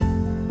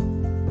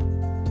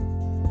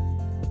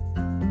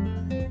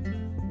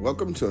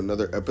Welcome to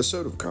another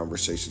episode of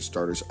Conversation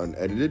Starters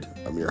Unedited.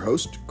 I'm your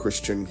host,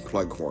 Christian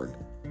Cleghorn.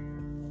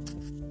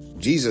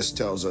 Jesus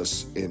tells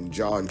us in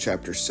John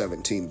chapter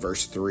 17,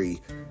 verse 3,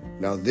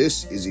 "Now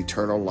this is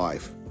eternal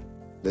life,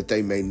 that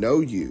they may know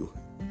you,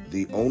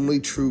 the only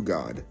true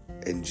God,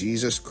 and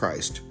Jesus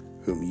Christ,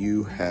 whom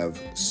you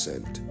have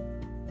sent."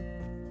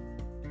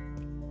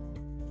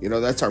 You know,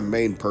 that's our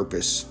main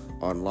purpose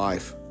on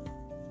life,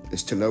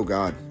 is to know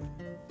God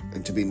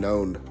and to be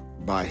known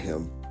by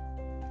Him.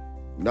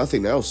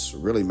 Nothing else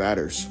really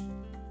matters.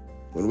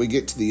 When we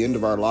get to the end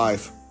of our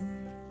life,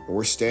 and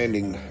we're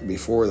standing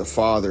before the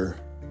Father,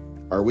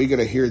 are we going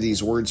to hear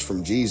these words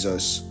from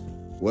Jesus,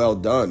 "Well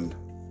done,"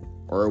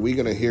 or are we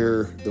going to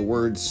hear the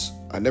words,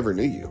 "I never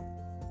knew you"?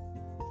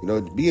 You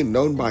know, being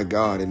known by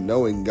God and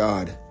knowing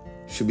God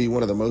should be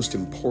one of the most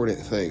important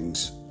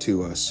things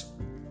to us.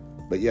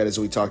 But yet, as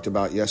we talked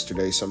about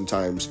yesterday,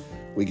 sometimes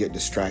we get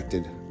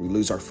distracted, we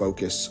lose our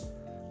focus,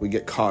 we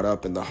get caught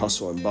up in the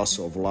hustle and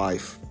bustle of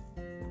life.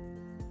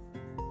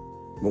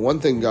 But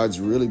one thing God's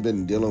really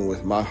been dealing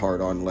with my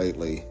heart on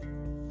lately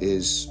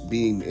is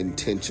being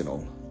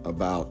intentional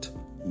about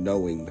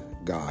knowing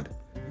God,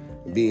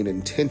 being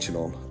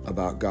intentional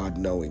about God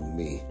knowing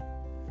me.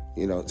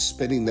 You know,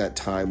 spending that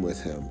time with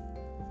Him,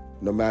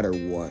 no matter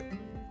what,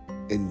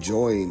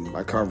 enjoying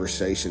my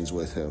conversations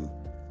with Him,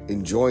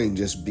 enjoying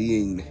just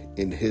being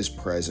in His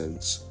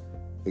presence,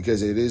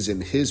 because it is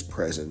in His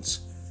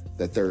presence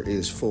that there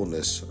is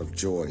fullness of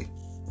joy.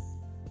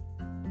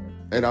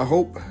 And I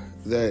hope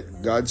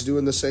that God's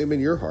doing the same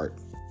in your heart.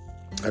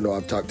 I know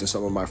I've talked to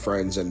some of my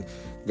friends and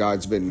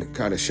God's been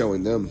kind of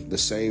showing them the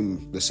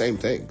same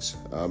things.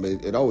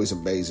 It always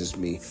amazes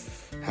me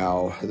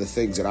how the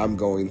things that I'm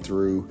going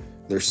through,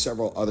 there's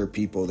several other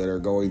people that are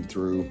going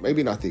through,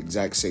 maybe not the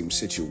exact same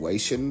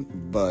situation,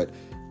 but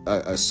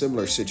a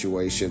similar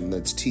situation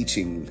that's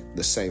teaching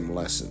the same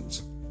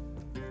lessons.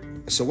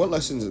 So what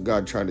lessons is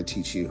God trying to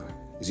teach you?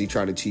 Is He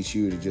trying to teach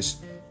you to just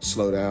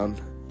slow down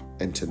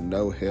and to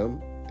know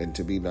Him and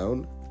to be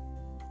known?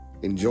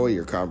 Enjoy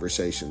your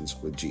conversations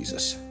with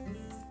Jesus.